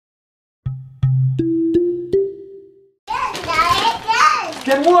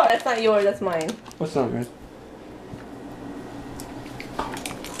Then what? That's not yours, that's mine. What's not yours?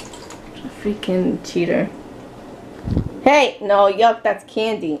 Freaking cheater. Hey, no, yuck, that's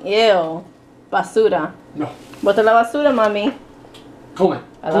candy. Ew. Basura. No. Bota la basura, mami. Come.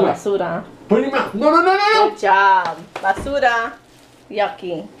 A la basura. Put it in your mouth. No, no, no, no, no. Good job. Basura.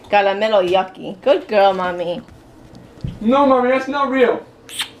 Yucky. Caramelo yucky. Good girl, mommy. No, mommy, that's not real.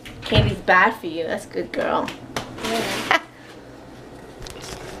 Candy's bad for you. That's good girl.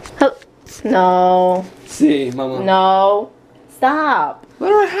 No. See, mama. No. Stop.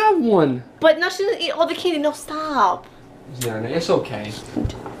 Let her have one. But no, she doesn't eat all the candy. No, stop. Yeah, no, it's okay.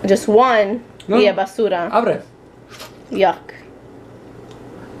 Just one. No. Yeah, basura. Abre. Yuck.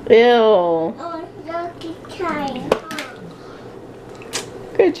 Ew. Oh, lucky time.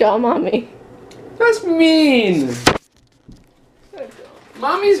 Good job, mommy. That's mean. Good girl.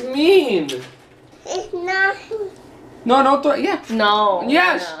 Mommy's mean. It's not. No, no, throw. Yeah. No.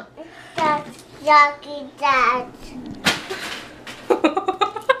 Yes. Anna. That's lucky dad.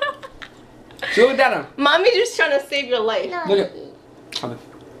 So look at him. Mommy's just trying to save your life. No. Look at. Abre.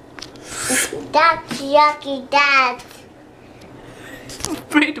 That's yucky dad.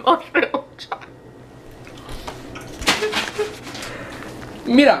 Brainwash my own child.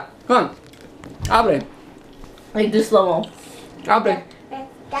 Mira, come on. Abre. Like, do slow-mo. Abre.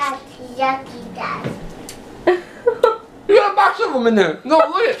 That's yucky dad. You got a box of them in there. No,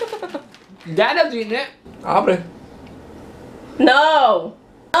 look at. Dad has eaten it. Abre. No.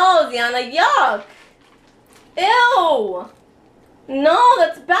 No, Ziana, yuck. Ew. No,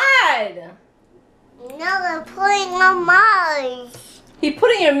 that's bad. No, they're putting on mouth. He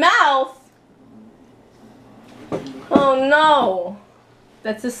put it in your mouth. Oh no.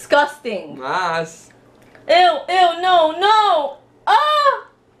 That's disgusting. Nice. Ew, ew, no, no. Ah!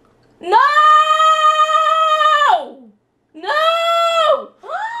 No! No!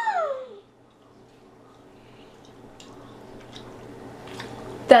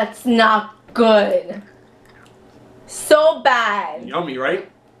 That's not good. So bad. Yummy, right?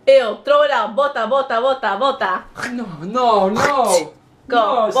 Ew, throw it out. Bota, bota, bota, bota. No, no, no.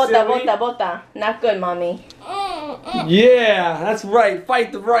 Go. No, Bota, silly. bota, bota. Not good, mommy. Yeah, that's right.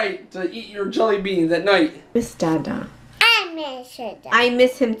 Fight the right to eat your jelly beans at night. Miss Dada. I miss it. I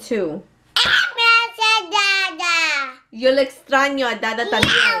miss him too. I miss it, Dada. Yo le extraño a Dada I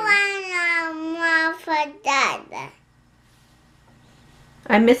también. want more for Dada.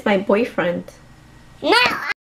 I miss my boyfriend. No.